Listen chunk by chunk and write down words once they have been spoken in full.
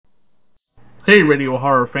Hey, radio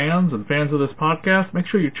horror fans and fans of this podcast, make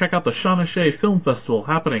sure you check out the Shawnee Film Festival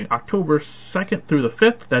happening October 2nd through the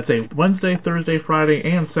 5th. That's a Wednesday, Thursday, Friday,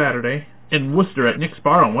 and Saturday in Worcester at Nick's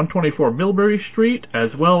Bar on 124 Millbury Street,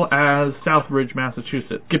 as well as Southbridge,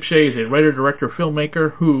 Massachusetts. Skip Shea is a writer, director,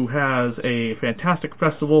 filmmaker who has a fantastic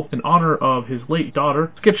festival in honor of his late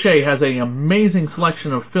daughter. Skip Shea has an amazing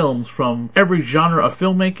selection of films from every genre of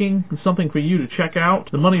filmmaking, something for you to check out.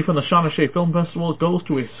 The money from the Shawnee Film Festival goes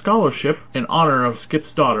to a scholarship in honor of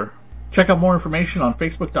Skip's daughter. Check out more information on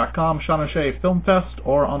Facebook.com Shawnee Film Fest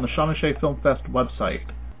or on the Shawnee Film Fest website.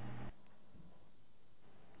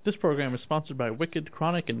 This program is sponsored by Wicked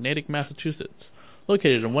Chronic in Natick, Massachusetts.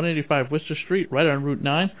 Located on 185 Worcester Street, right on Route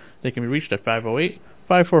 9, they can be reached at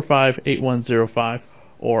 508-545-8105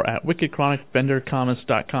 or at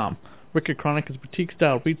wickedchronicvendorcommons.com. Wicked Chronic is a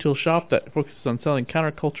boutique-style retail shop that focuses on selling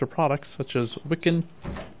counterculture products such as Wiccan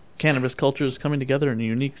cannabis cultures coming together in a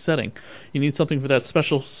unique setting. You need something for that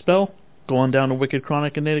special spell? Go on down to Wicked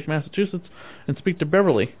Chronic in Natick, Massachusetts and speak to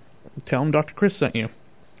Beverly. Tell him Dr. Chris sent you.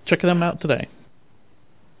 Check them out today.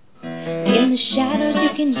 In the shadows you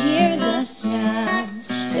can hear the sounds,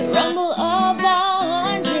 the rumble of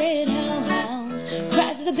 100 hellhounds,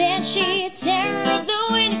 cries of the banshee, terror of the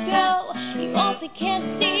windigo. You also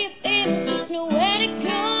can't see things, there's nowhere to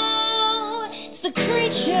go. It's the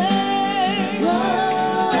creature.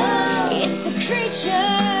 Whoa. It's the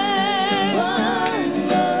creature. Whoa.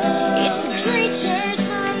 It's the creatures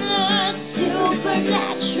from the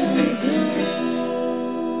supernatural.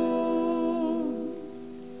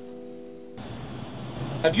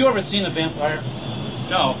 Have you ever seen a vampire?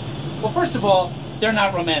 No. Well, first of all, they're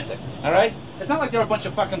not romantic, all right? It's not like they're a bunch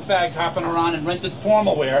of fucking fags hopping around in rented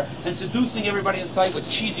formal wear and seducing everybody in sight with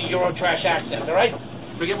cheesy Eurotrash accents, all right?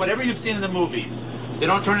 Forget whatever you've seen in the movies. They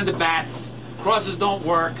don't turn into bats. Crosses don't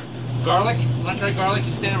work. Garlic? You want to try garlic?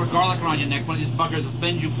 You stand there with garlic around your neck. One of these buggers will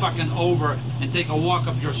bend you fucking over and take a walk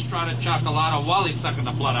up your strata chocolata while he's sucking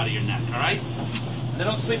the blood out of your neck, all right? They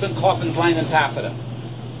don't sleep in coffins lined in taffeta.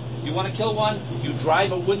 You want to kill one, you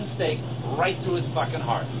drive a wooden stake right through his fucking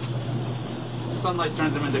heart. Sunlight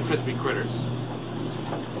turns them into crispy critters.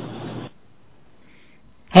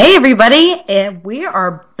 Hey everybody, and we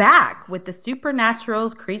are back with the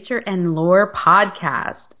Supernatural's Creature and Lore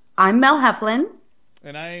podcast. I'm Mel Heflin.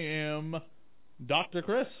 And I am Dr.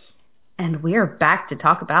 Chris. And we are back to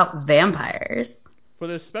talk about vampires. For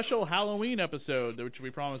this special Halloween episode, which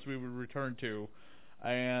we promised we would return to.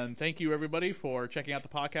 And thank you, everybody, for checking out the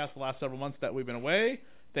podcast the last several months that we've been away.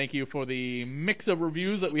 Thank you for the mix of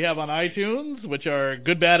reviews that we have on iTunes, which are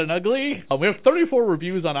good, bad, and ugly. We have 34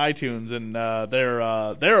 reviews on iTunes, and they're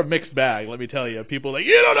a mixed bag, let me tell you. People are like,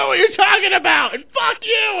 you don't know what you're talking about, and fuck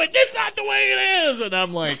you, and it's not the way it is. And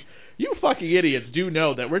I'm like, you fucking idiots do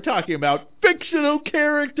know that we're talking about fictional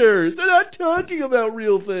characters. They're not talking about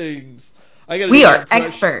real things. We are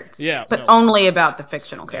experts, but no. Only about the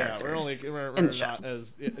fictional characters. Yeah, we're not as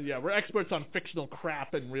we're experts on fictional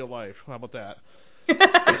crap in real life. How about that?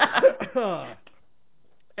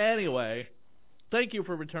 Anyway, thank you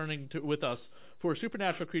for returning with us for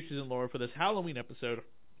Supernatural Creatures and Lore for this Halloween episode.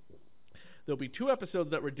 There'll be 2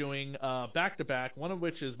 episodes that we're doing back to back. One of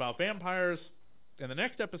which is about vampires, and the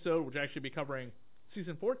next episode, which will actually be covering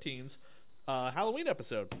season 14's Halloween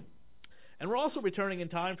episode. And we're also returning in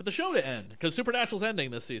time for the show to end, because Supernatural's ending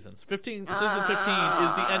this season. Season 15 is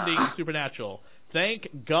the ending of Supernatural.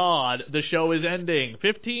 Thank God the show is ending.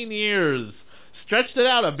 15 years. Stretched it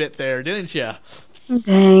out a bit there, didn't you?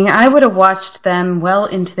 Dang, I would have watched them well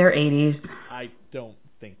into their 80s. I don't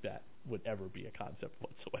think that would ever be a concept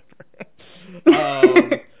whatsoever.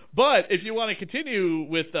 But if you want to continue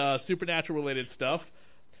with Supernatural-related stuff,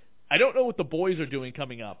 I don't know what the boys are doing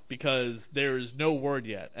coming up because there's no word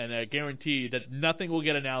yet, and I guarantee that nothing will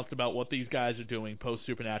get announced about what these guys are doing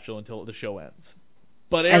post-Supernatural until the show ends.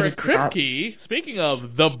 But Eric Kripke, speaking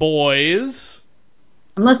of the boys...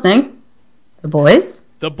 I'm listening. The boys?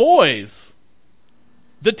 The boys.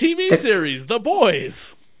 The TV series, The Boys.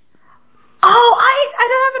 Oh, I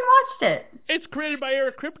haven't watched it. It's created by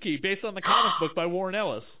Eric Kripke, based on the comic book by Warren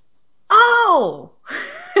Ellis. Oh!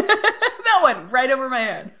 That went right over my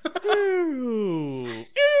head. Ooh.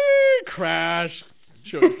 Crash.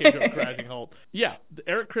 Show came to a crashing halt. Yeah,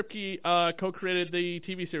 Eric Kripke co-created the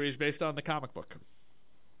TV series based on the comic book.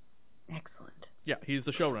 Excellent. Yeah, he's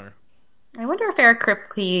the showrunner. I wonder if Eric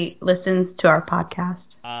Kripke listens to our podcast.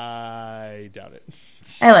 I doubt it.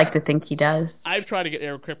 I like to think he does. I've tried to get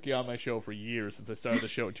Eric Kripke on my show for years since I started the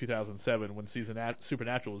show in 2007 when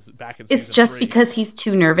Supernatural was back in season 3. It's just because he's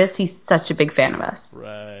too nervous. He's such a big fan of us.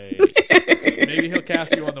 Right. Maybe he'll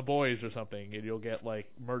cast you on The Boys or something, and you'll get, like,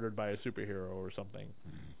 murdered by a superhero or something.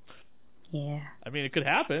 Yeah. I mean, it could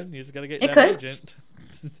happen. You just got to get It that could. agent.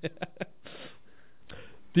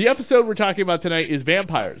 The episode we're talking about tonight is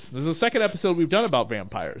vampires. This is the second episode we've done about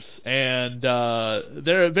vampires. And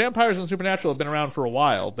vampires and Supernatural have been around for a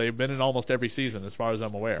while. They've been in almost every season, as far as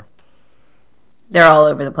I'm aware. They're all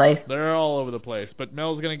over the place. They're all over the place. But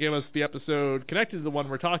Mel's going to give us the episode connected to the one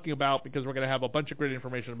we're talking about because we're going to have a bunch of great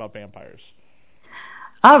information about vampires.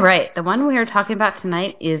 All right. The one we are talking about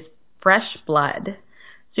tonight is Fresh Blood.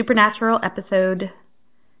 Supernatural episode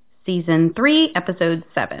Season 3, Episode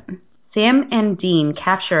 7. Sam and Dean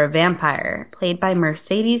capture a vampire, played by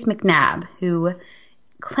Mercedes McNabb, who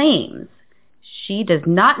claims she does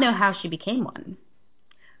not know how she became one.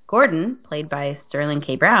 Gordon, played by Sterling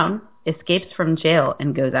K. Brown, escapes from jail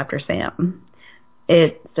and goes after Sam.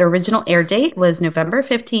 Its original air date was November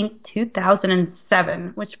 15th,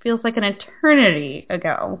 2007, which feels like an eternity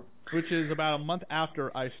ago. Which is about a month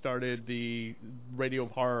after I started the Radio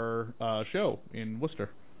of Horror show in Worcester.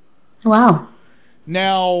 Wow.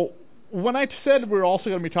 Now, when I said we're also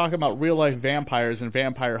going to be talking about real-life vampires and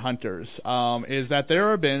vampire hunters, is that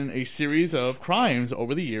there have been a series of crimes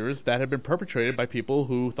over the years that have been perpetrated by people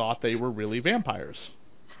who thought they were really vampires.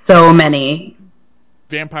 So many.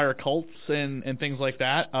 Vampire cults and things like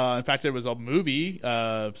that. In fact, there was a movie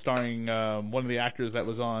starring one of the actors that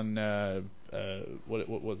was on, what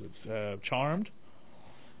was it, Charmed,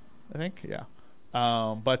 I think, yeah.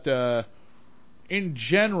 But in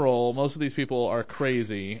general, most of these people are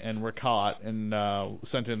crazy and were caught and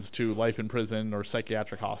sentenced to life in prison or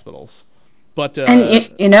psychiatric hospitals. But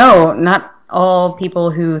and not all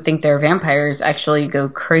people who think they're vampires actually go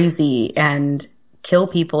crazy and kill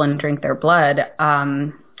people and drink their blood.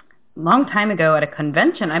 Long time ago at a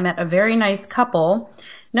convention, I met a very nice couple.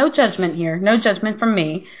 No judgment here, no judgment from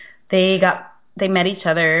me. They met each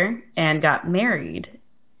other and got married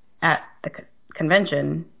at the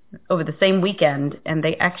convention over the same weekend, and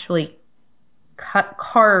they actually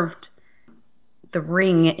carved the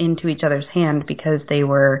ring into each other's hand because they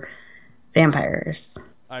were vampires.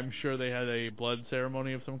 I'm sure they had a blood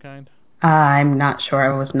ceremony of some kind. I'm not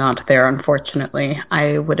sure. I was not there, unfortunately.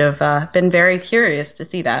 I would have been very curious to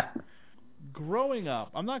see that. Growing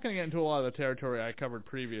up, I'm not going to get into a lot of the territory I covered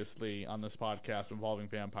previously on this podcast involving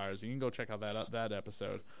vampires. You can go check out that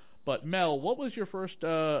episode. But Mel, what was your first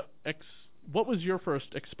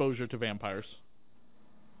exposure to vampires?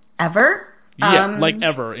 Ever? Yeah, like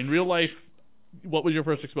ever. In real life, what was your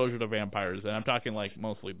first exposure to vampires? And I'm talking like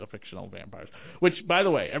mostly the fictional vampires. Which, by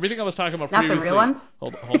the way, everything I was talking about previously... Not the real ones?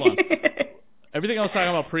 Hold on. Everything I was talking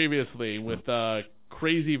about previously with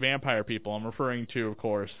crazy vampire people, I'm referring to, of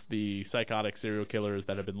course, the psychotic serial killers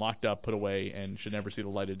that have been locked up, put away, and should never see the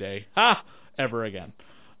light of day. Ever again.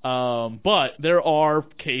 But there are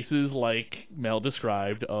cases like Mel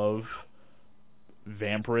described of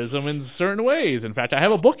vampirism in certain ways. In fact, I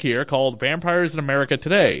have a book here called Vampires in America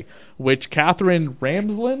Today, which Catherine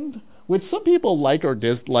Ramsland, which some people like or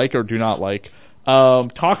dislike or do not like,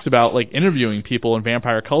 talks about, like interviewing people in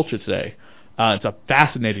vampire culture today. It's a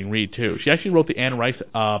fascinating read too. She actually wrote the Anne Rice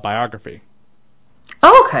biography.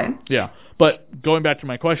 Oh, okay. Yeah, but going back to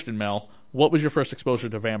my question, Mel, what was your first exposure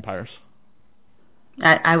to vampires?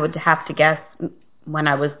 I would have to guess when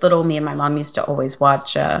I was little, me and my mom used to always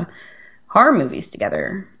watch horror movies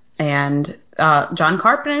together, and John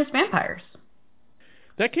Carpenter's Vampires.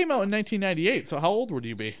 That came out in 1998, so how old would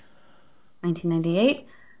you be? 1998?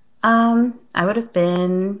 I would have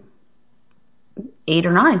been 8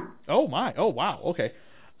 or 9. Oh, my. Oh, wow. Okay.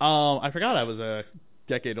 I forgot I was a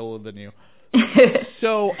decade older than you.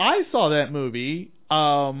 So I saw that movie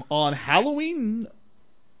on Halloween.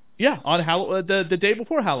 Yeah, on the day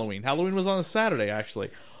before Halloween. Halloween was on a Saturday,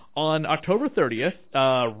 actually. On October 30th,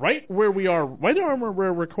 right where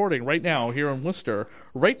we're recording right now here in Worcester,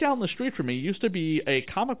 right down the street from me used to be a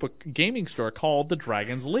comic book gaming store called the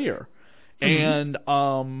Dragon's Lair. Mm-hmm.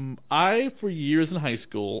 And I, for years in high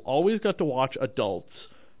school, always got to watch adults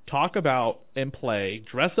talk about and play,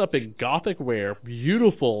 dress up in gothic wear,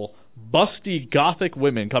 beautiful, busty gothic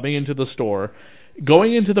women coming into the store,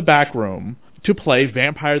 going into the back room to play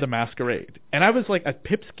Vampire the Masquerade. And I was like a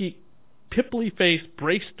pimply-faced,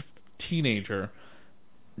 braced teenager.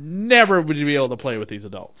 Never would you be able to play with these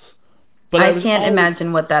adults. But I can't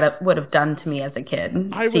imagine what that would have done to me as a kid,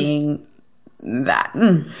 seeing that.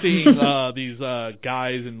 Seeing these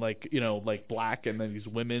guys in like black, and then these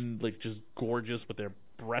women like just gorgeous with their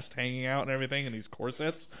breast hanging out and everything, and these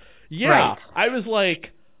corsets. Yeah, right. I was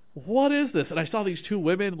like, what is this? And I saw these two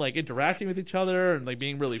women like interacting with each other and like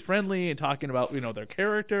being really friendly and talking about their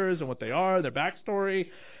characters and what they are, their backstory.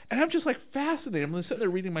 And I'm just like fascinated. I'm sitting there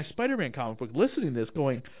reading my Spider-Man comic book, listening to this,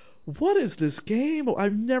 going, what is this game?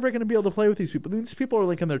 I'm never going to be able to play with these people. These people are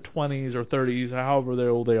like in their 20s or 30s, however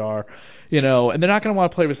old they are, you know, and they're not going to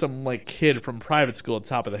want to play with some like kid from private school at the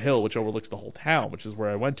top of the hill, which overlooks the whole town, which is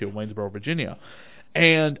where I went to, in Waynesboro, Virginia.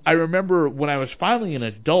 And I remember when I was finally an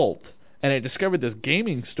adult, and I discovered this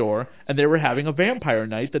gaming store, and they were having a vampire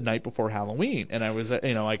night the night before Halloween. And I was,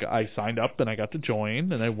 you know, I signed up, and I got to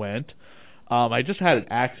join, and I went. I just had an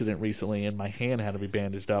accident recently, and my hand had to be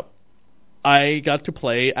bandaged up. I got to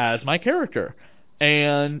play as my character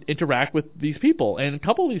and interact with these people. And a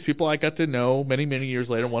couple of these people I got to know many, many years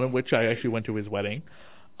later, one of which I actually went to his wedding.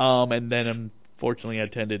 And then, unfortunately, I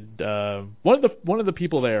attended one of the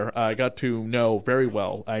people there I got to know very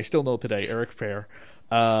well. I still know today, Eric Fair.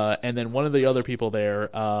 And then one of the other people there,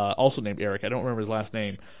 also named Eric, I don't remember his last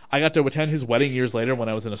name, I got to attend his wedding years later when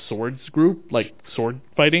I was in a swords group, like sword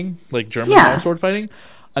fighting, like German sword fighting.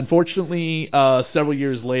 Unfortunately, several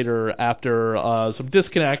years later, after some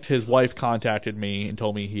disconnect, his wife contacted me and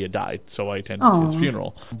told me he had died, so I attended his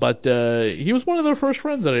funeral. But he was one of the first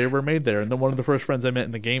friends that I ever made there, and then one of the first friends I met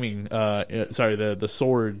in the gaming, the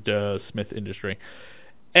sword smith industry.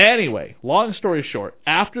 Anyway, long story short,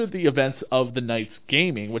 after the events of the night's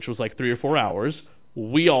gaming, which was like 3 or 4 hours,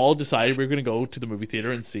 we all decided we were going to go to the movie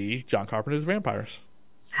theater and see John Carpenter's Vampires.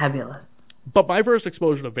 Fabulous. But my first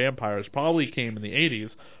exposure to vampires probably came in the 80s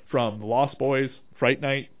from The Lost Boys, Fright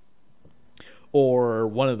Night, or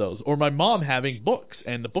one of those. Or my mom having books,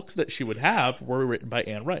 and the books that she would have were written by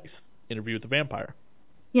Anne Rice, Interview with the Vampire.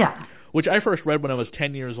 Yeah. Which I first read when I was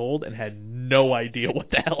 10 years old and had no idea what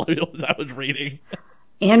the hell it was I was reading.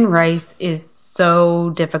 Anne Rice is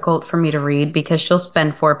so difficult for me to read because she'll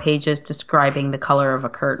spend 4 pages describing the color of a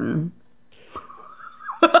curtain.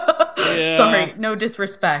 Yeah. Sorry, no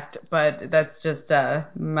disrespect, but that's just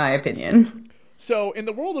my opinion. So, in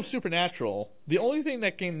the world of Supernatural, the only thing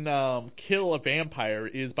that can kill a vampire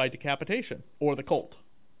is by decapitation, or the cult.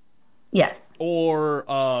 Yes. Or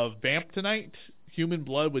Vamp Tonight, human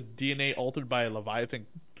blood with DNA altered by a Leviathan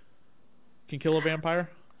can kill a vampire.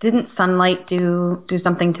 Didn't sunlight do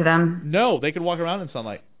something to them? No, they could walk around in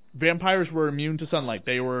sunlight. Vampires were immune to sunlight.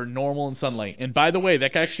 They were normal in sunlight. And by the way,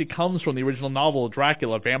 that actually comes from the original novel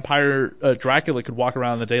Dracula. Dracula could walk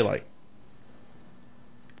around in the daylight.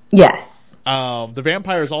 Yes. The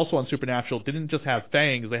vampires also on Supernatural didn't just have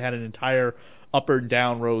fangs. They had an entire up and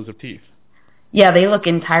down rows of teeth. Yeah, they look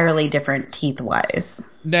entirely different teeth-wise.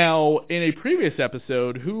 Now, in a previous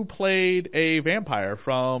episode, who played a vampire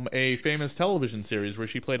from a famous television series where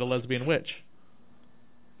she played a lesbian witch?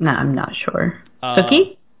 No, I'm not sure.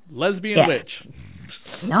 Suki? Lesbian witch.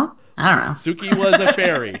 No? I don't know. Suki was a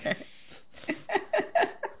fairy.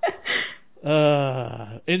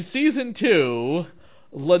 In season 2,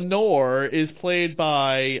 Lenore is played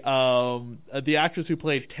by the actress who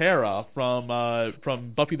played Tara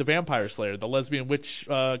from Buffy the Vampire Slayer, the lesbian witch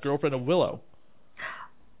girlfriend of Willow.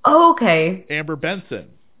 Oh, okay. Amber Benson,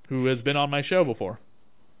 who has been on my show before.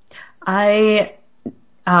 I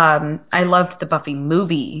loved the Buffy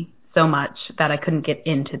movie so much that I couldn't get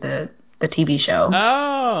into the TV show.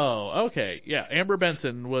 Oh, okay. Yeah, Amber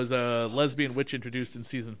Benson was a lesbian witch introduced in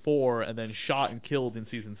season 4 and then shot and killed in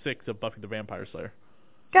season 6 of Buffy the Vampire Slayer.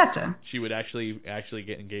 Gotcha. She would actually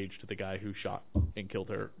get engaged to the guy who shot and killed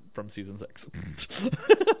her from season 6.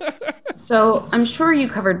 So I'm sure you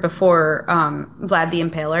covered before Vlad the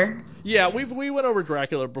Impaler. Yeah, we went over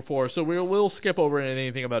Dracula before, so we'll skip over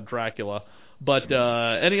anything about Dracula. But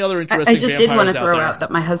any other interesting I just vampires did want to throw there? out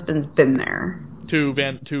that my husband's been there. To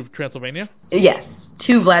Transylvania? Yes,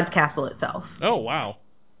 to Vlad's castle itself. Oh, wow.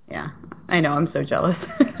 Yeah, I know, I'm so jealous.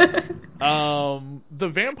 The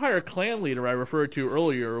vampire clan leader I referred to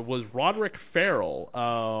earlier was Roderick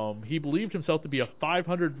Farrell. He believed himself to be a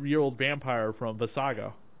 500-year-old vampire from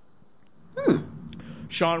Visaga.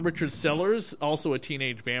 Sean Richard Sellers, also a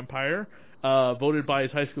teenage vampire, voted by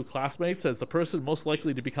his high school classmates as the person most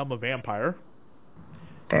likely to become a vampire.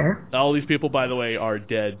 Fair. All these people, by the way, are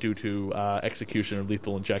dead due to execution or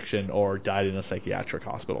lethal injection or died in a psychiatric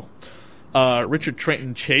hospital. Richard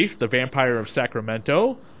Trenton Chase, the vampire of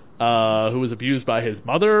Sacramento, who was abused by his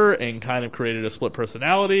mother and kind of created a split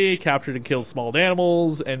personality, captured and killed small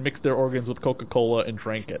animals, and mixed their organs with Coca-Cola and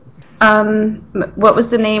drank it. What was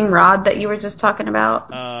the name, Rod, that you were just talking about?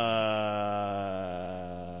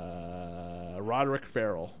 Roderick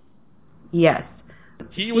Farrell. Yes.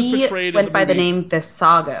 He was portrayed went in the by movie. the name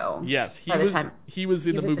Visago. Yes, he was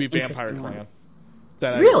in the movie Vampire Clan.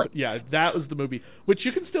 Really? Yeah, that was the movie, which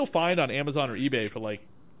you can still find on Amazon or eBay for like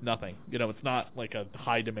nothing. It's not like a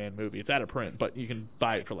high demand movie. It's out of print, but you can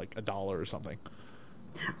buy it for like $1 or something.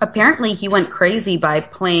 Apparently, he went crazy by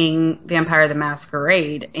playing Vampire the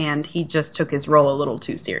Masquerade, and he just took his role a little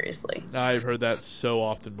too seriously. I've heard that so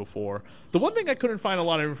often before. The one thing I couldn't find a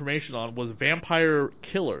lot of information on was vampire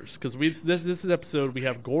killers, because this episode we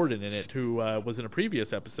have Gordon in it, who was in a previous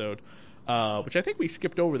episode, which I think we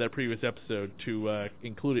skipped over that previous episode to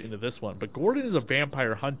include it into this one. But Gordon is a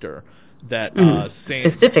vampire hunter that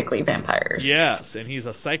specifically vampires. Yes, and he's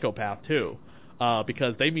a psychopath too.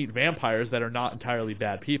 Because they meet vampires that are not entirely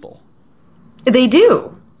bad people. They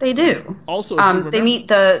do. They do. Also, they meet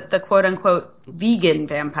the quote-unquote vegan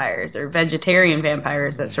vampires or vegetarian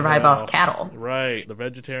vampires that survive off cattle. Right, the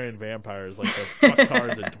vegetarian vampires, like the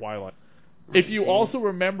fucktards in Twilight. If you also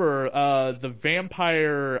remember, the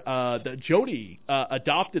vampire, that Jody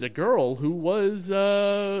adopted a girl who was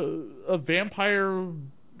a vampire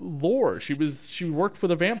lore. She worked for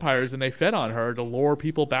the vampires, and they fed on her to lure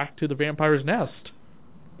people back to the vampire's nest.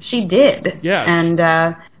 She did. Yeah.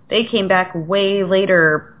 And they came back way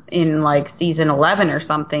later in like season 11 or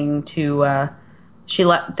something to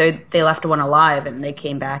they left one alive, and they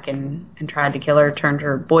came back and tried to kill her, turned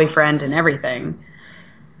her boyfriend and everything.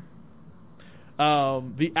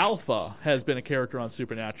 The Alpha has been a character on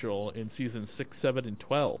Supernatural in seasons 6, 7, and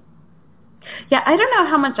 12. Yeah, I don't know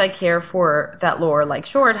how much I care for that lore. Like,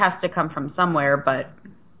 sure, it has to come from somewhere, but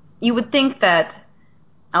you would think that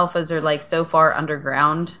alphas are, like, so far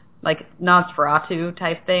underground, like Nosferatu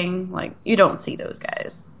type thing. Like, you don't see those guys.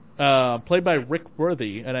 Played by Rick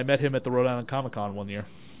Worthy, and I met him at the Rhode Island Comic Con one year.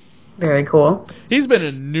 Very cool. He's been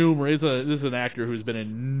in numerous. This is an actor who's been in a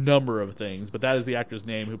number of things, but that is the actor's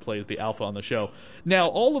name who plays the Alpha on the show. Now,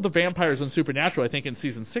 all of the vampires on Supernatural, I think, in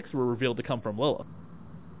season 6 were revealed to come from Lilith.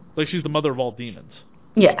 Like, she's the mother of all demons.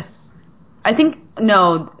 Yes. I think,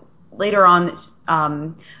 no, later on,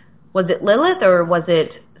 was it Lilith or was it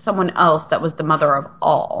someone else that was the mother of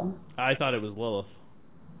all? I thought it was Lilith.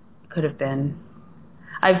 Could have been.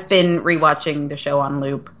 I've been rewatching the show on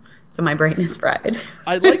loop, so my brain is fried.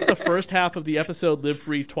 I like the first half of the episode, Live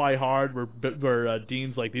Free, Twi Hard, where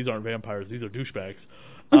Dean's like, these aren't vampires, these are douchebags.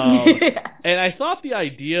 And I thought the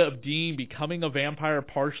idea of Dean becoming a vampire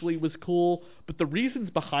partially was cool, but the reasons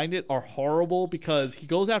behind it are horrible because he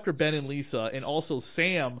goes after Ben and Lisa, and also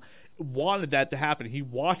Sam wanted that to happen. He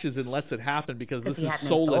watches and lets it happen because this is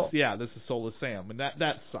soulless. Soul. Yeah, this is soulless Sam, and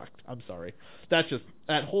that sucked. I'm sorry. That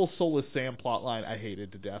whole soulless Sam plotline I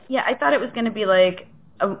hated to death. Yeah, I thought it was going to be like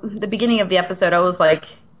the beginning of the episode. I was like,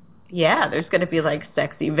 yeah, there's going to be like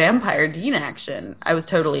sexy vampire Dean action. I was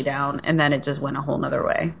totally down, and then it just went a whole nother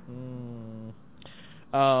way.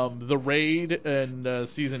 The Raid in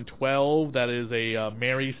season 12, that is a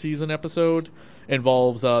Mary season episode,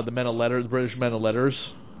 involves the Men of Letters, British Men of Letters.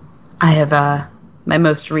 I have my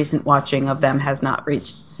most recent watching of them has not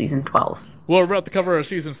reached season 12. Well, we're about to cover a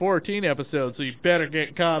season 14 episode, so you better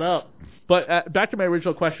get caught up. But back to my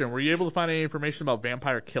original question: were you able to find any information about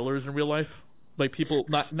vampire killers in real life? Like people,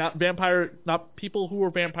 not people who were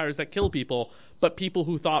vampires that kill people, but people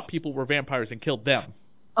who thought people were vampires and killed them.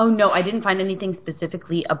 Oh, no, I didn't find anything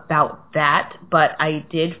specifically about that, but I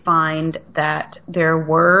did find that there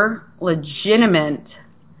were legitimate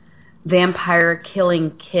vampire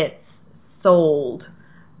killing kits sold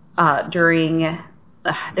during,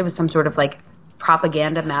 there was some sort of like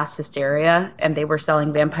propaganda mass hysteria, and they were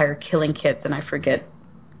selling vampire killing kits, and I forget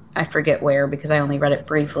where because I only read it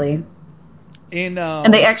briefly. And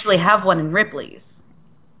they actually have one in Ripley's.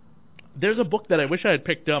 There's a book that I wish I had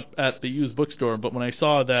picked up at the used bookstore, but when I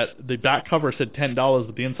saw that the back cover said $10,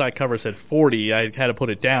 but the inside cover said $40, I had to put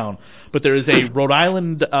it down. But there is a Rhode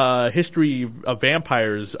Island history of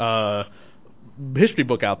vampires history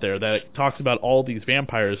book out there that talks about all these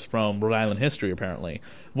vampires from Rhode Island history, apparently.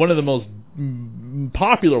 One of the most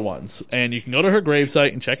popular ones, and you can go to her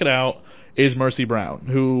gravesite and check it out, is Mercy Brown,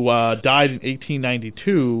 who died in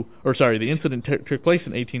 1892, or sorry, the incident took place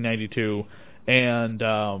in 1892,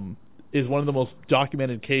 and is one of the most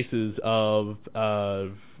documented cases of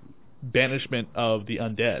banishment of the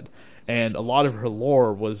undead. And a lot of her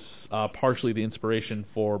lore was partially the inspiration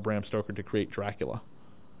for Bram Stoker to create Dracula.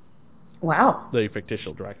 Wow. The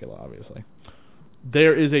fictitious Dracula, obviously.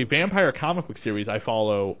 There is a vampire comic book series I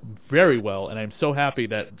follow very well, and I'm so happy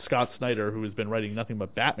that Scott Snyder, who has been writing nothing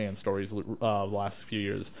but Batman stories the last few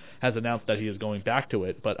years, has announced that he is going back to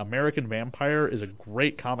it. But American Vampire is a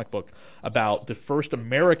great comic book about the first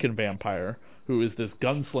American vampire, who is this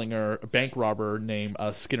gunslinger, bank robber named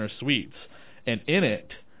Skinner Sweets. And in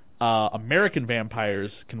it, American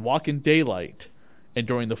vampires can walk in daylight, and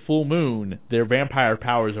during the full moon, their vampire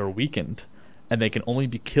powers are weakened, and they can only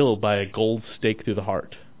be killed by a gold stake through the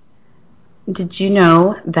heart. Did you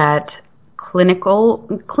know that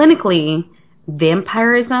clinically,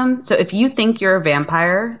 vampirism. So if you think you're a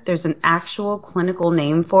vampire, there's an actual clinical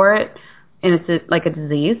name for it, and it's like a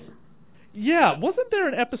disease. Yeah, wasn't there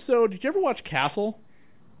an episode? Did you ever watch Castle?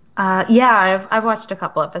 Yeah, I've watched a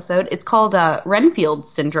couple episodes. It's called Renfield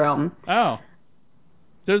syndrome. Oh.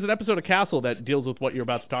 There's an episode of Castle that deals with what you're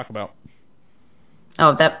about to talk about.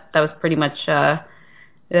 Oh, that was pretty much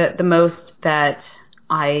the most that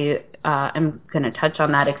I am going to touch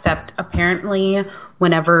on that, except apparently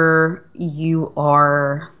whenever you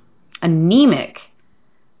are anemic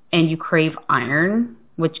and you crave iron,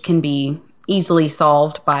 which can be easily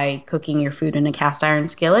solved by cooking your food in a cast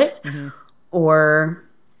iron skillet, or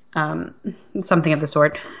something of the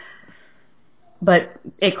sort. But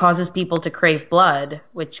it causes people to crave blood,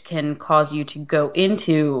 which can cause you to go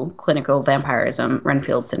into clinical vampirism,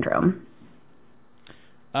 Renfield syndrome.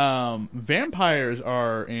 Vampires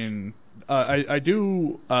are in... I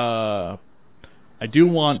do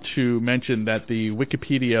want to mention that the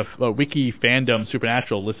Wikipedia, Wiki Fandom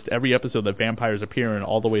Supernatural lists every episode that vampires appear in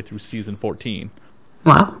all the way through season 14.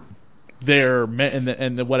 Wow. They're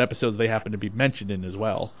and what episodes they happen to be mentioned in as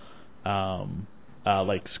well.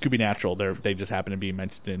 Like Scooby-Natural, they just happen to be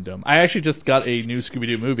mentioned in them. I actually just got a new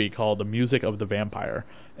Scooby-Doo movie called The Music of the Vampire,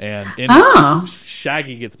 and in it,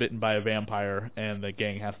 Shaggy gets bitten by a vampire, and the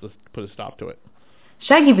gang has to put a stop to it.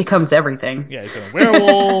 Shaggy becomes everything. Yeah, he's been a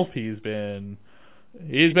werewolf. He's been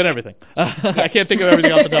everything. I can't think of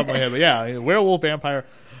everything off the top of my head, but yeah, werewolf, vampire.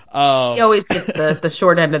 He always gets the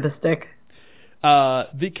short end of the stick.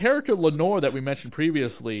 The character Lenore that we mentioned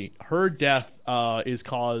previously, her death is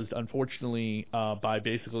caused, unfortunately, by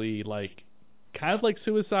basically kind of like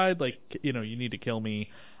suicide. Like, you need to kill me.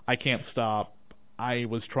 I can't stop. I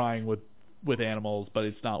was trying with animals, but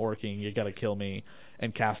it's not working. You got to kill me.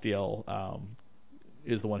 And Castiel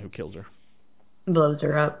is the one who kills her. Blows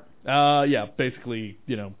her up. Yeah, basically,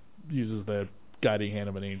 uses the guiding hand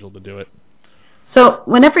of an angel to do it. So,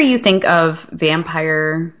 whenever you think of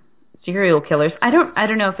vampire serial killers, I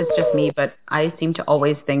don't know if it's just me, but I seem to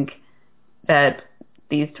always think that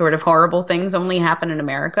these sort of horrible things only happen in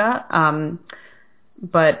America.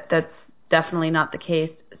 But that's definitely not the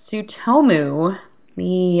case. Tsutomu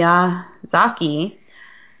Miyazaki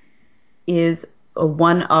is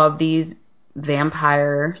one of these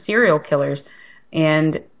vampire serial killers,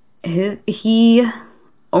 and he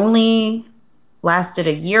only lasted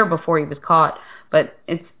a year before he was caught, but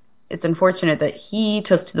it's unfortunate that he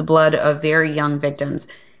took to the blood of very young victims,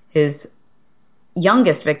 his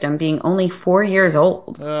youngest victim being only 4 years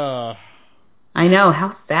old. I know,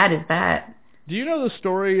 how sad is that? Do you know the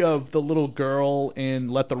story of the little girl in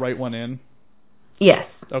Let the Right One In? Yes.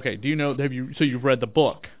 Okay, so you've read the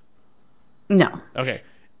book? No. Okay,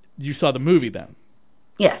 you saw the movie then?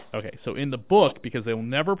 Yes. Okay, so in the book, because they will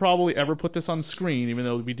never probably ever put this on screen, even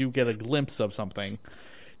though we do get a glimpse of something,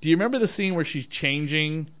 do you remember the scene where she's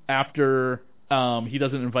changing after he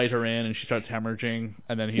doesn't invite her in and she starts hemorrhaging,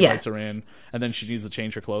 and then he invites her in, and then she needs to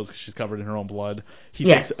change her clothes because she's covered in her own blood? He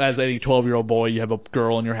thinks, as a 12-year-old boy, you have a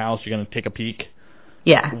girl in your house, you're going to take a peek.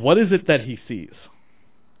 Yeah. What is it that he sees?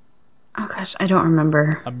 Oh, gosh, I don't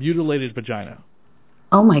remember. A mutilated vagina.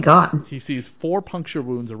 Oh, my God. He sees 4 puncture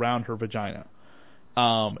wounds around her vagina.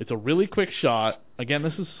 It's a really quick shot. Again,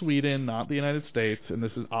 this is Sweden, not the United States, and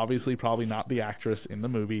this is obviously probably not the actress in the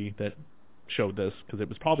movie that showed this, because it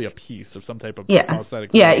was probably a piece of some type of prosthetic.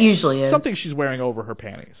 Yeah, it usually is. Something she's wearing over her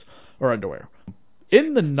panties or underwear.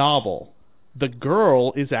 In the novel, the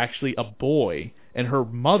girl is actually a boy, and her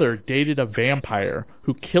mother dated a vampire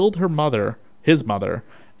who killed her mother, his mother,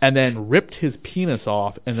 and then ripped his penis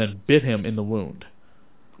off and then bit him in the wound.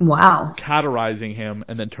 Wow. Cauterizing him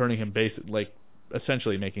and then turning him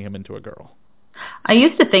essentially making him into a girl. I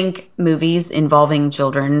used to think movies involving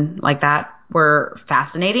children like that were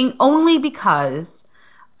fascinating only because,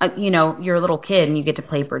 you're a little kid and you get to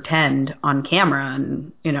play pretend on camera,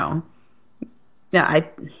 and,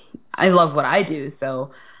 I love what I do,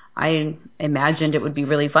 so I imagined it would be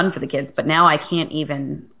really fun for the kids, but now I can't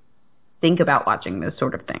even think about watching those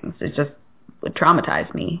sort of things. It just would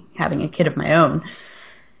traumatize me, having a kid of my own,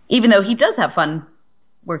 even though he does have fun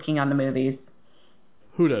working on the movies.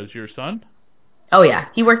 Who does? Your son? Oh, yeah.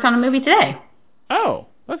 He worked on a movie today. Oh,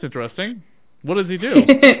 that's interesting. What does he do?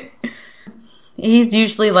 He's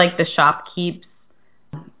usually like the shopkeep.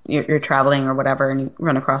 You're traveling or whatever, and you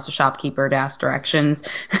run across a shopkeeper to ask directions.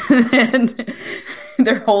 And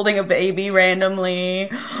they're holding a baby randomly.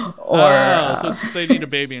 Or so they need a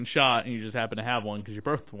baby and shot, and you just happen to have one because you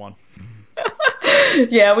birthed one.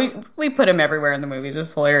 Yeah, we put him everywhere in the movies.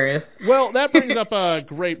 It's hilarious. Well, that brings up a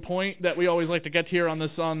great point that we always like to get here on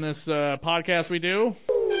this podcast we do.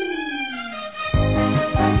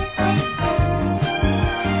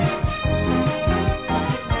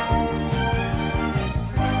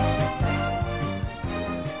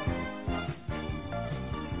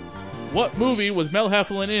 What movie was Mel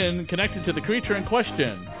Heflin in connected to the creature in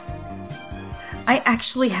question? I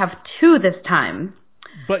actually have 2 this time.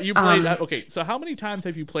 But you played... okay, so how many times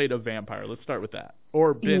have you played a vampire? Let's start with that.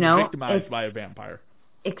 Or been victimized by a vampire?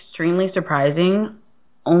 Extremely surprising.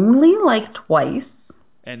 Only like twice.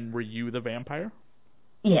 And were you the vampire?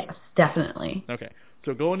 Yes, definitely. Okay,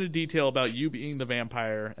 so go into detail about you being the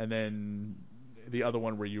vampire, and then the other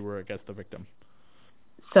one where you were, I guess, the victim.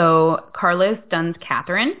 So Carlos Dunn's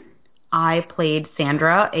Catherine. I played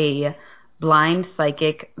Sandra, a blind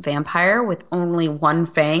psychic vampire with only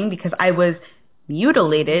one fang because I was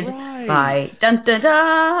mutilated by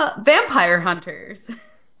vampire hunters.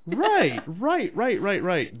 Right.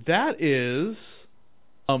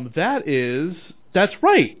 That's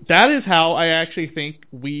right. That is how I actually think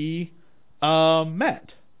we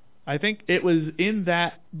met. I think it was in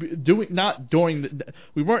that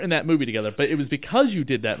we weren't in that movie together, but it was because you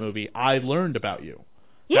did that movie I learned about you.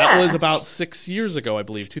 Yeah. That was about 6 years ago, I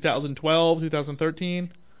believe, 2012,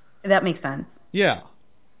 2013. That makes sense. Yeah.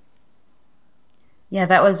 Yeah,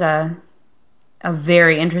 that was a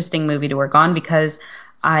very interesting movie to work on because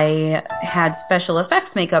I had special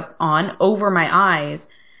effects makeup on over my eyes,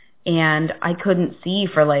 and I couldn't see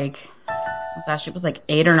for it was like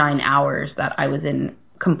 8 or 9 hours that I was in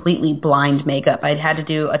completely blind makeup. I'd had to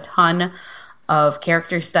do a ton of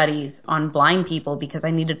character studies on blind people because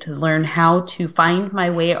I needed to learn how to find my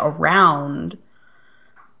way around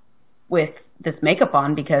with this makeup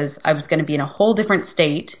on because I was going to be in a whole different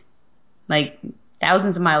state, like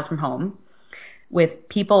thousands of miles from home, with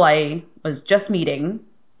people I was just meeting.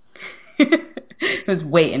 It was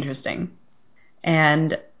way interesting.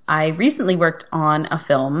 And I recently worked on a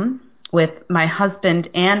film with my husband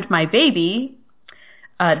and my baby.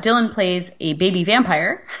 Dylan plays a baby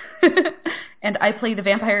vampire, and I play the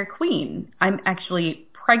vampire queen. I'm actually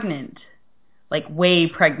pregnant, like way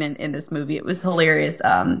pregnant in this movie. It was hilarious.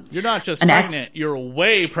 You're not just pregnant, you're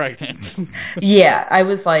way pregnant. Yeah, I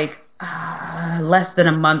was like less than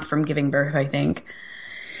a month from giving birth, I think.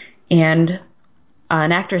 And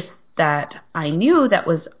an actress that I knew that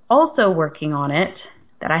was also working on it,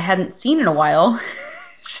 that I hadn't seen in a while,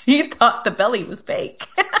 she thought the belly was fake.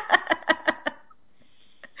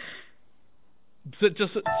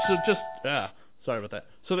 Sorry about that.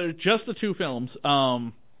 So they're just the 2 films.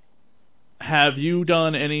 Have you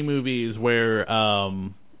done any movies where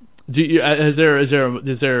is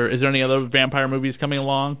there any other vampire movies coming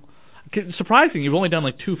along? Surprising, you've only done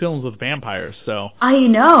like 2 films with vampires, so I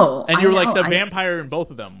know. And you're like the vampire in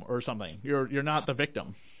both of them or something. You're not the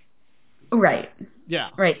victim. Right. Yeah.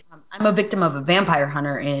 Right. I'm a victim of a vampire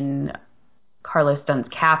hunter in Carlos Dunn's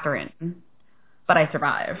Catherine. But I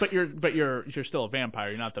survived. But you're still a vampire.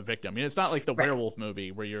 You're not the victim. I mean, it's not like the werewolf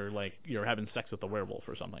movie where you're having sex with the werewolf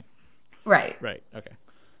or something. Right. Right. Okay.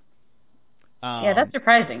 Yeah, that's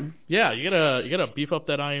surprising. Yeah, you gotta beef up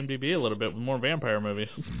that IMDb a little bit with more vampire movies.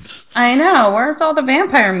 I know. Where's all the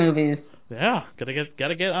vampire movies? Yeah, gotta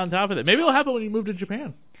get on top of it. Maybe it'll happen when you move to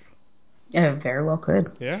Japan. Yeah, very well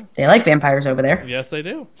could. Yeah. They like vampires over there. Yes, they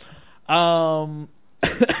do.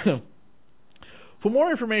 For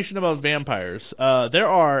more information about vampires, there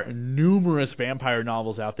are numerous vampire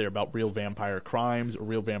novels out there about real vampire crimes,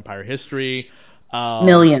 real vampire history.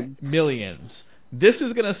 Millions. This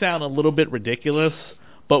is going to sound a little bit ridiculous,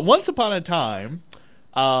 but once upon a time,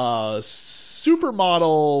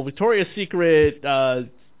 supermodel, Victoria's Secret,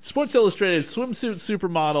 Sports Illustrated swimsuit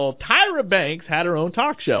supermodel Tyra Banks had her own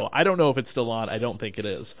talk show. I don't know if it's still on. I don't think it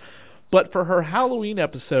is. But for her Halloween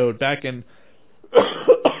episode back in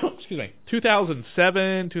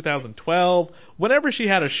 2007, 2012, whenever she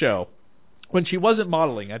had a show, when she wasn't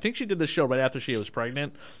modeling, I think she did the show right after she was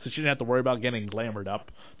pregnant, so she didn't have to worry about getting glamored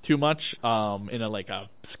up too much in a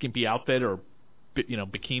skimpy outfit or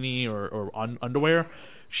bikini or underwear.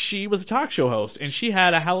 She was a talk show host, and she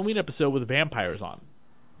had a Halloween episode with vampires on.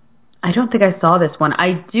 I don't think I saw this one.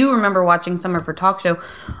 I do remember watching some of her talk show.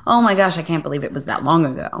 Oh my gosh, I can't believe it was that long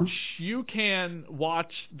ago. You can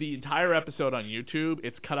watch the entire episode on YouTube.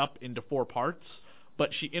 It's cut up into 4 parts, but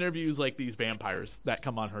she interviews these vampires that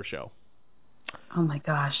come on her show. Oh my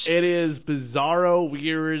gosh. It is bizarro,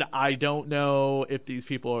 weird. I don't know if these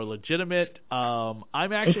people are legitimate. I'm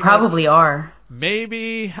actually... They probably are.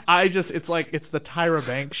 Maybe. It's the Tyra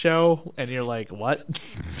Banks show, and you're like, what?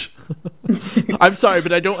 I'm sorry,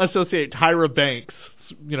 but I don't associate Tyra Banks,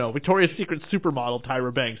 Victoria's Secret supermodel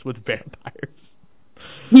Tyra Banks with vampires.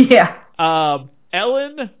 Yeah.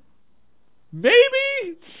 Ellen?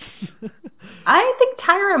 Maybe? I think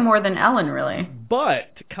Tyra more than Ellen, really.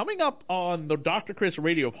 But coming up on the Dr. Chris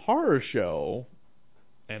Radio Horror Show,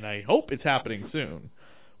 and I hope it's happening soon,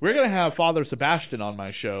 we're going to have Father Sebastian on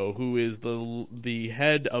my show, who is the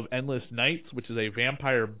head of Endless Nights, which is a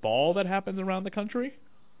vampire ball that happens around the country.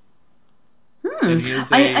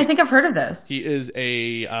 I think I've heard of this. He is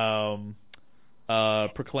a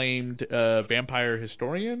proclaimed vampire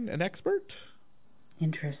historian and expert.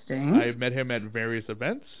 Interesting. I've met him at various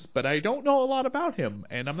events, but I don't know a lot about him,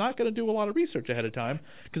 and I'm not going to do a lot of research ahead of time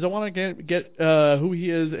because I want to get who he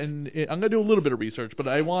is, and I'm going to do a little bit of research, but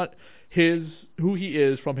I want who he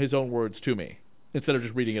is from his own words to me instead of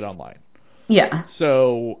just reading it online. Yeah.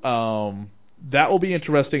 So that will be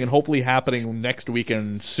interesting and hopefully happening next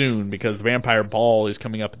weekend soon because Vampire Ball is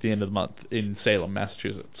coming up at the end of the month in Salem,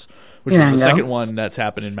 Massachusetts. Which is the second one that's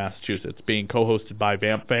happened in Massachusetts, being co-hosted by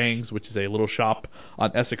Vamp Fangs, which is a little shop on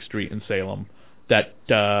Essex Street in Salem that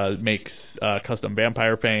makes custom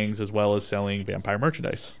vampire fangs as well as selling vampire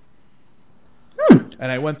merchandise.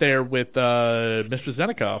 And I went there with Mr.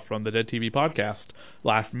 Zeneca from the Dead TV podcast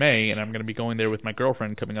last May, and I'm going to be going there with my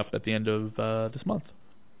girlfriend coming up at the end of this month.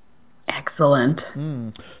 Excellent.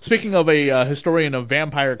 Speaking of a historian of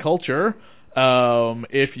vampire culture...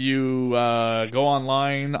 if you go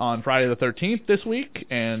online on Friday the 13th this week,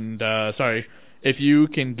 and if you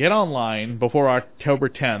can get online before October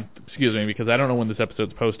 10th, excuse me, because I don't know when this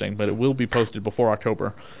episode's posting, but it will be posted before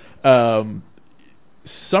October.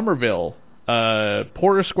 Somerville,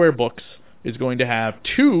 Porter Square Books is going to have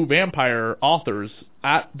 2 vampire authors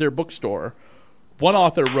at their bookstore. One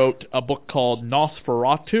author wrote a book called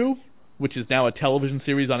Nosferatu, which is now a television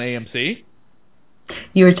series on AMC.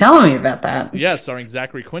 You were telling me about that. Yes, starring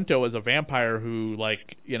Zachary Quinto as a vampire who,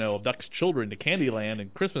 abducts children to Candyland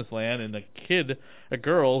and Christmasland, and a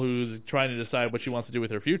girl who's trying to decide what she wants to do with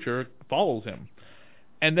her future, follows him.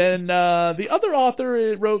 And then the other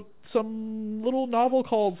author wrote some little novel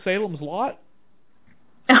called Salem's Lot.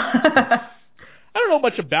 I don't know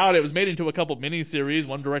much about it. It was made into a couple miniseries,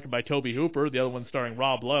 one directed by Tobe Hooper, the other one starring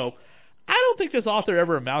Rob Lowe. I don't think this author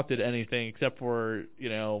ever amounted to anything except for,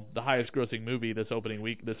 the highest grossing movie this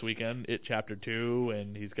weekend, It Chapter 2,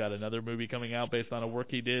 and he's got another movie coming out based on a work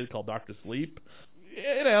he did called Dr. Sleep.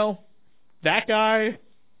 That guy,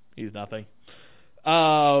 he's nothing.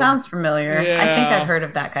 Sounds familiar. Yeah. I think I've heard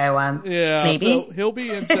of that guy once. Yeah. Maybe. So he'll be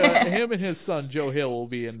in, him and his son, Joe Hill, will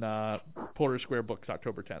be in Porter Square Books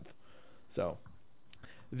October 10th. So...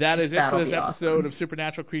 that is it for this episode of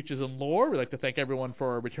Supernatural Creatures and Lore. We'd like to thank everyone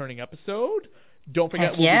for a returning episode. Don't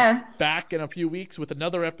forget, we'll be back in a few weeks with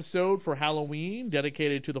another episode for Halloween,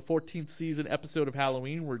 dedicated to the 14th season episode of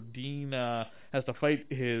Halloween, where Dean has to fight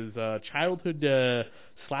his childhood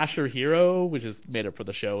slasher hero, which is made up for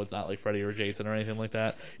the show. It's not like Freddy or Jason or anything like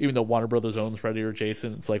that. Even though Warner Brothers owns Freddy or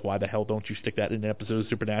Jason, it's like, why the hell don't you stick that in an episode of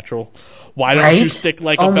Supernatural? Why don't you stick a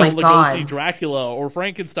Bela Lugosi Dracula or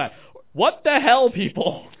Frankenstein? What the hell,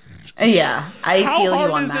 people? Yeah, I feel you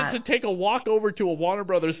on that. How hard is it to take a walk over to a Warner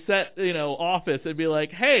Brothers set, office and be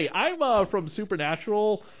like, hey, I'm from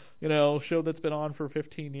Supernatural, show that's been on for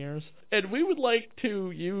 15 years, and we would like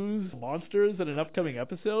to use monsters in an upcoming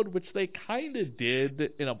episode, which they kind of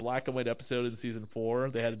did in a black and white episode in season 4.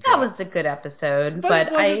 They had that was a good episode,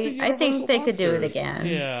 but I think they could do it again.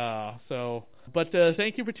 Yeah, so... But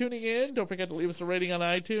thank you for tuning in. Don't forget to leave us a rating on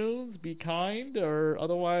iTunes. Be kind, or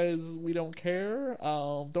otherwise we don't care.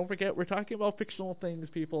 Don't forget, we're talking about fictional things,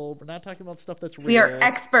 people. We're not talking about stuff that's real. We are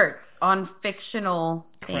experts on fictional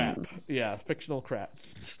things. Yeah, fictional crap.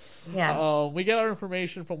 Yeah. We get our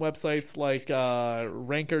information from websites like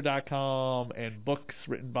Ranker.com and books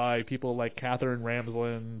written by people like Catherine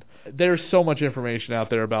Ramsland. There's so much information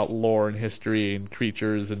out there about lore and history and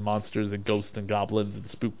creatures and monsters and ghosts and goblins and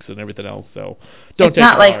spooks and everything else. So don't take it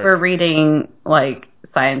hard. It's not like we're reading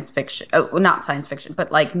science fiction. Oh, not science fiction,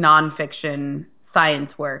 but nonfiction science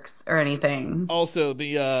works or anything. Also,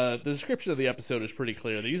 the description of the episode is pretty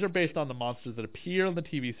clear. These are based on the monsters that appear on the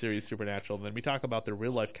TV series Supernatural, and then we talk about their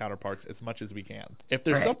real-life counterparts as much as we can. If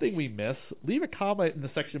there's something we miss, leave a comment in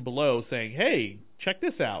the section below saying, hey, check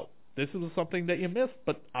this out. This is something that you missed,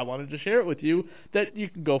 but I wanted to share it with you, that you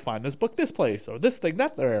can go find this book this place, or this thing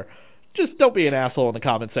that there. Just don't be an asshole in the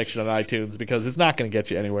comment section on iTunes, because it's not going to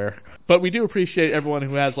get you anywhere. But we do appreciate everyone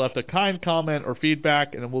who has left a kind comment or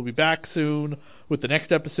feedback, and we'll be back soon with the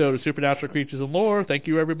next episode of Supernatural Creatures and Lore. Thank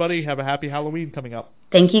you, everybody. Have a happy Halloween coming up.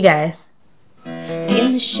 Thank you, guys.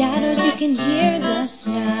 In the shadows you can hear the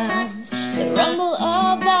sounds, the rumble of